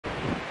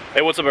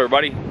Hey, what's up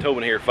everybody?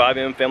 Tobin here,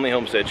 5M Family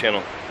Homestead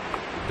channel.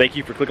 Thank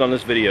you for clicking on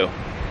this video.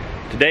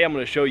 Today I'm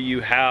going to show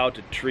you how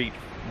to treat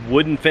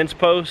wooden fence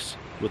posts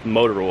with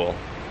motor oil.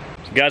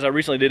 So guys, I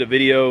recently did a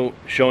video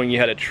showing you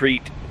how to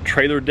treat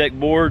trailer deck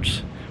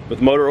boards with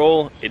motor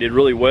oil. It did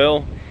really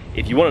well.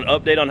 If you want an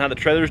update on how the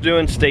trailer's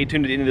doing, stay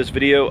tuned to the end of this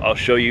video. I'll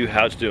show you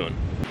how it's doing.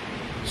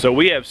 So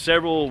we have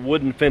several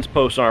wooden fence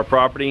posts on our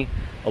property.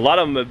 A lot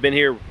of them have been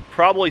here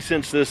probably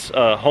since this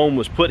home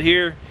was put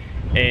here,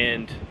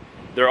 and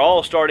they're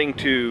all starting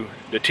to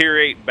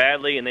deteriorate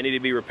badly and they need to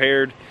be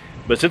repaired.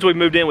 But since we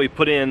moved in, we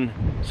put in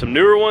some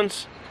newer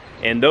ones,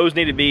 and those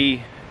need to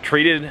be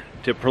treated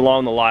to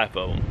prolong the life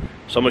of them.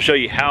 So I'm gonna show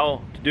you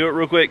how to do it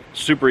real quick.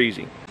 Super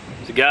easy.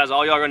 So guys,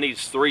 all y'all gonna need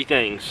is three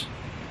things.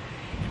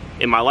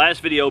 In my last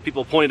video,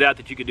 people pointed out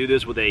that you could do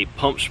this with a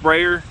pump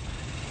sprayer.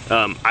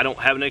 I don't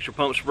have an extra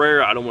pump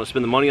sprayer. I don't want to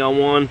spend the money on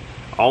one.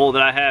 All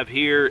that I have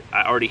here,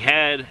 I already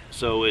had,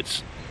 so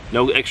it's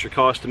no extra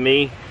cost to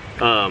me.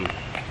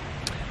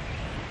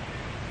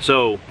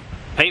 So,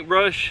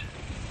 paintbrush,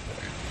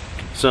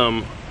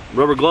 some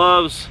rubber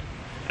gloves,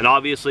 and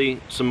obviously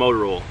some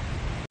motor oil.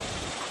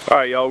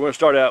 Alright y'all, we're going to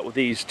start out with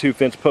these two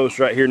fence posts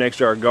right here next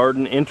to our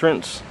garden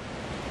entrance.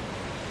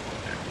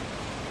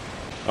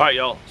 Alright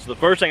y'all, so the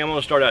first thing I'm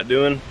going to start out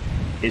doing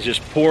is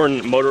just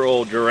pouring motor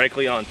oil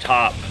directly on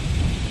top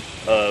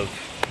of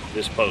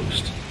this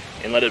post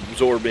and let it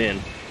absorb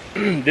in.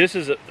 This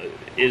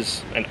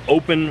is an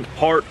open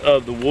part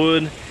of the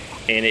wood,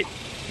 and it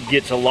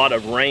gets a lot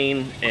of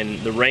rain, and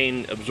the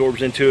rain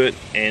absorbs into it,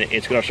 and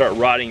it's going to start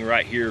rotting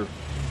right here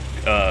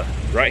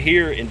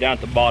and down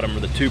at the bottom are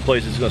the two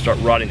places it's going to start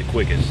rotting the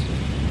quickest.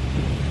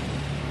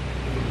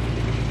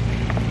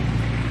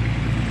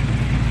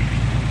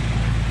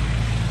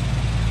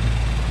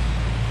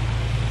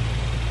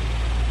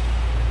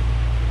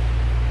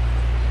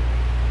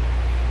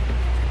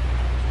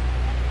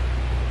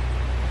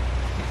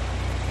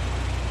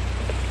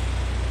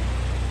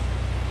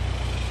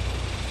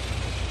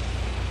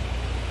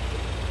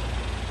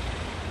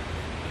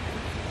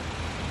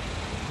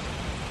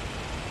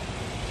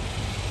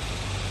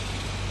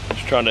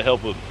 Just trying to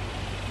help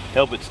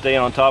it stay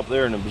on top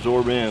there and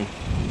absorb in.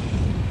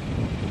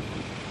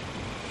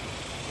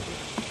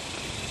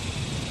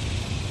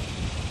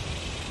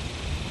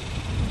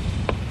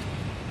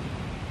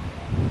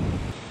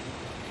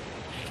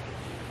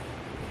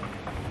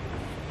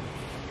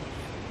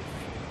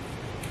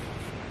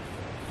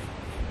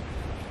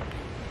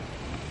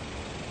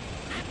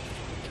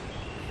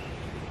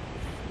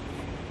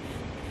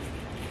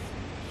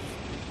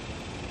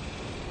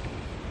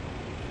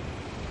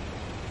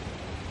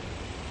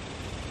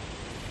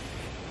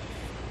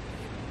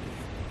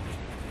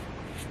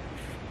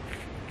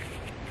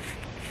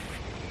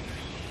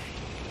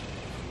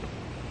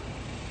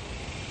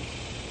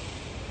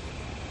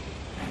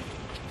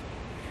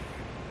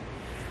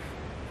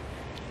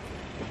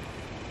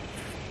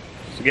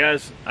 So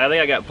guys, I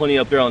think I got plenty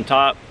up there on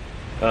top,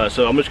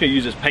 so I'm just going to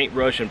use this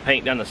paintbrush and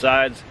paint down the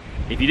sides.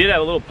 If you did have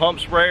a little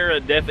pump sprayer,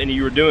 and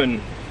you were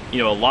doing,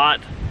 a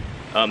lot,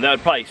 that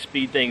would probably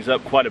speed things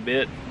up quite a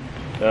bit.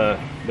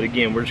 But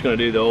again, we're just going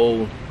to do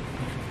the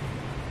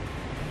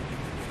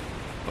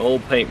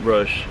old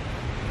paintbrush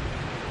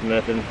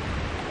method.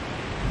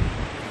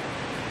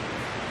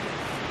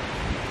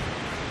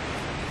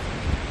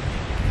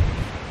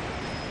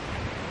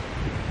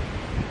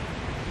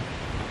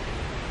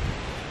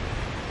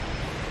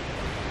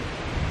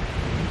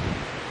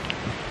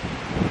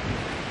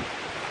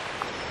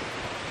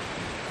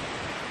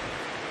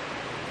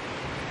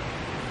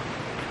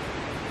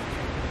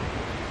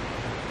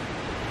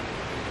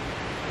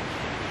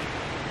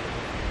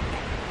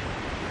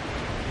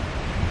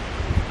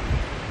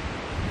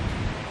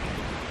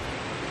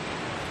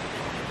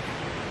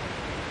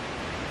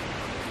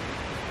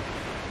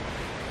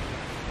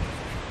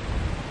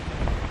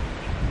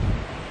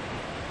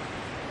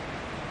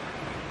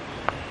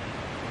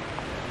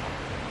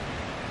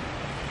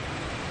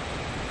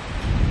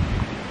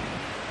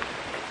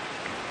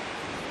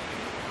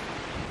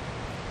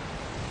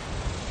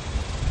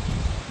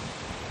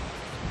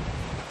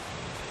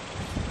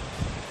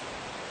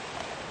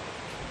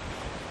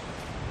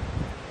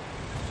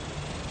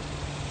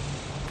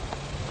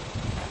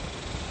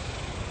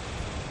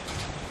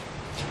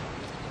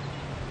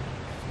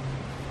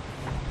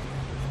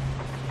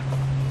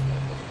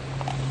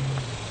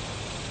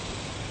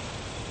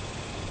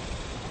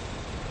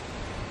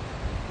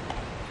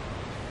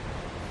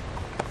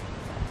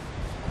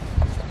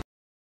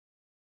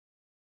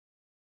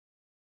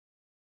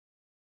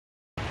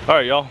 All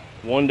right, y'all,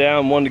 one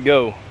down, one to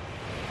go.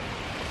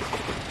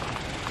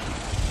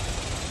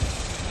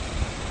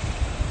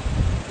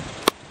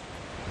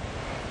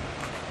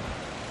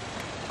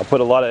 I put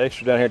a lot of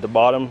extra down here at the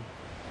bottom,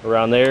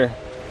 around there.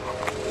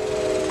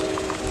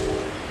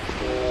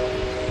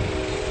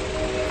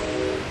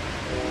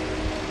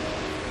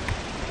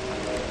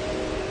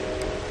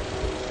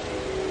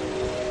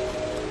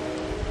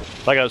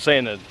 Like I was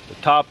saying, the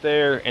top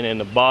there and then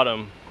the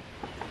bottom,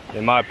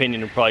 in my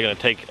opinion, are probably going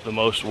to take the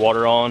most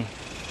water on.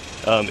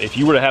 If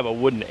you were to have a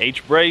wooden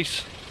H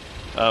brace,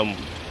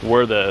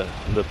 where the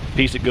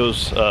piece that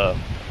goes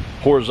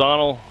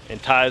horizontal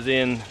and ties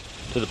in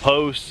to the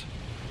post,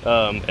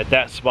 at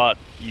that spot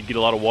you get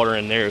a lot of water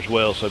in there as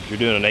well. So if you're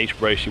doing an H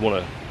brace, you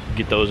want to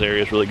get those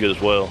areas really good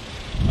as well.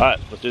 All right,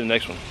 let's do the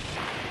next one.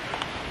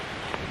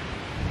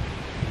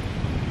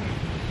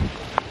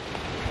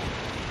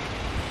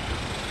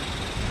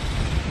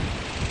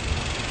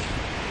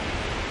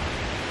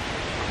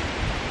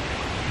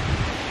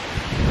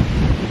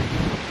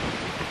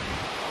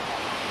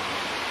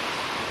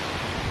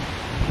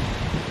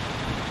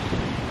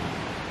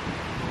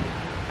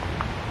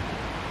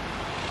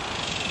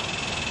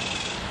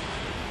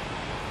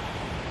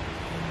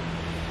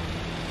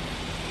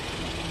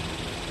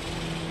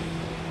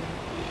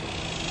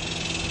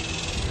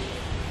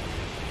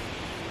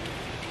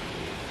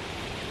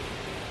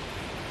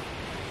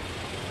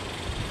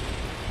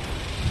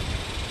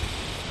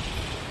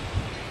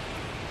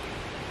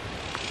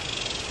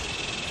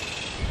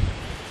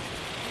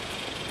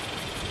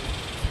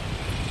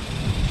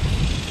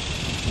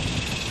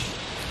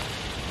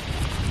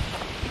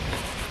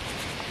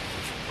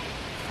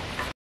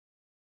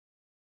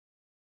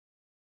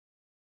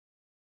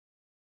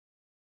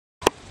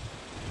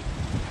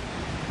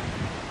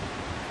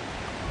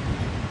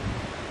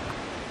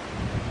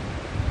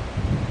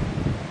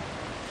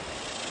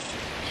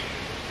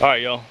 All right,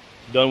 y'all,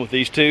 done with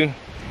these two.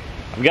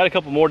 I've got a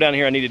couple more down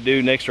here I need to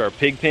do next to our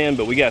pig pen,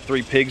 but we got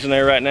 3 pigs in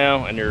there right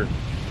now, and they're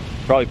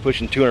probably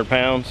pushing 200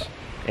 pounds,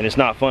 and it's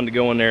not fun to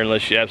go in there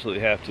unless you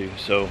absolutely have to.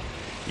 So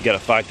you got to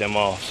fight them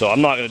off. So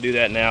I'm not going to do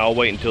that now. I'll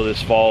wait until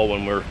this fall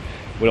when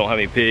we don't have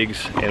any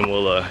pigs, and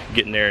we'll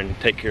get in there and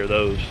take care of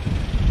those.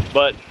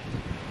 But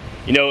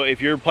you know,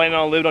 if you're planning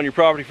on living on your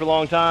property for a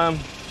long time,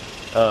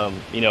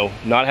 you know,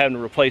 not having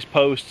to replace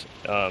posts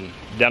down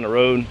the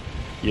road,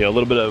 you know, a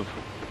little bit of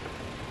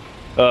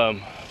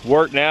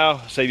work now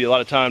save you a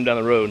lot of time down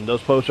the road. And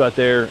those posts right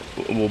there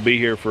will be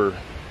here for,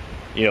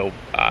 you know,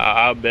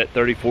 I bet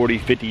 30, 40,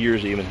 50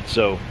 years even.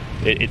 So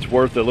it's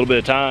worth a little bit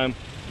of time.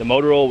 The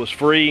motor oil was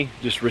free,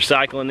 just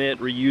recycling it,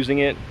 reusing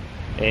it,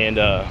 and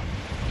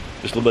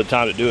just a little bit of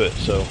time to do it.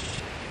 So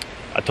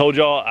I told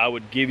y'all I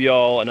would give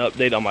y'all an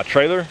update on my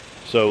trailer,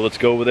 so let's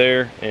go over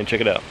there and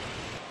check it out.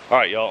 All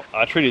right, y'all,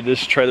 I treated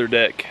this trailer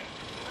deck,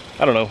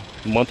 I don't know,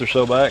 a month or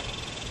so back,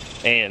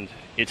 and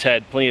it's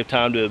had plenty of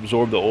time to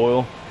absorb the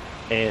oil.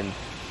 And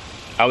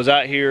I was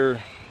out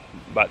here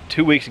about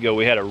 2 weeks ago.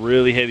 We had a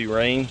really heavy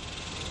rain,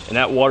 and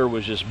that water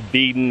was just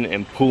beading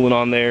and pooling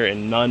on there,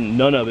 and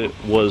none of it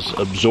was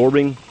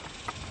absorbing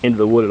into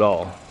the wood at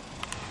all.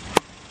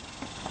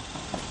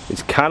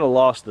 It's kind of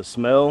lost the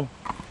smell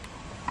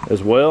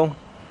as well.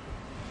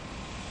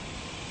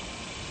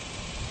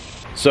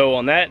 So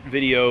on that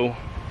video,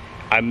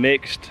 I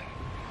mixed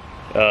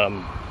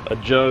a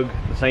jug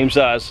the same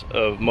size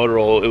of motor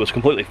oil. It was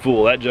completely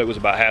full. That jug was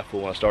about half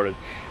full when I started.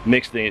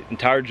 Mixed the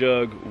entire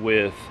jug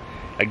with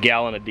a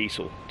gallon of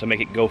diesel to make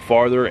it go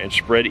farther and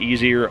spread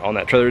easier on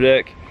that trailer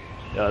deck.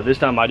 This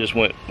time I just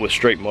went with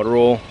straight motor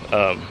oil.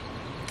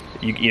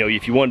 You know,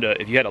 if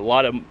you had a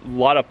lot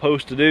of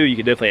posts to do, you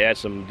could definitely add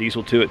some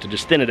diesel to it to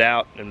just thin it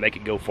out and make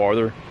it go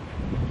farther.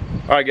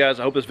 All right, guys,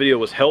 I hope this video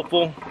was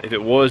helpful. If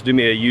it was, do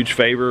me a huge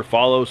favor: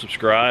 follow,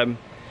 subscribe,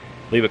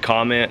 leave a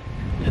comment,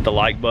 hit the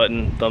like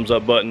button, thumbs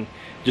up button.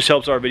 Just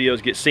helps our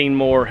videos get seen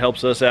more,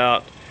 helps us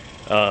out,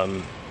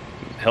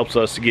 helps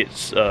us get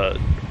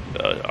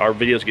our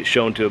videos get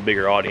shown to a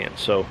bigger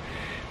audience. So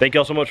thank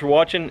y'all so much for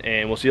watching,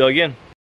 and we'll see y'all again.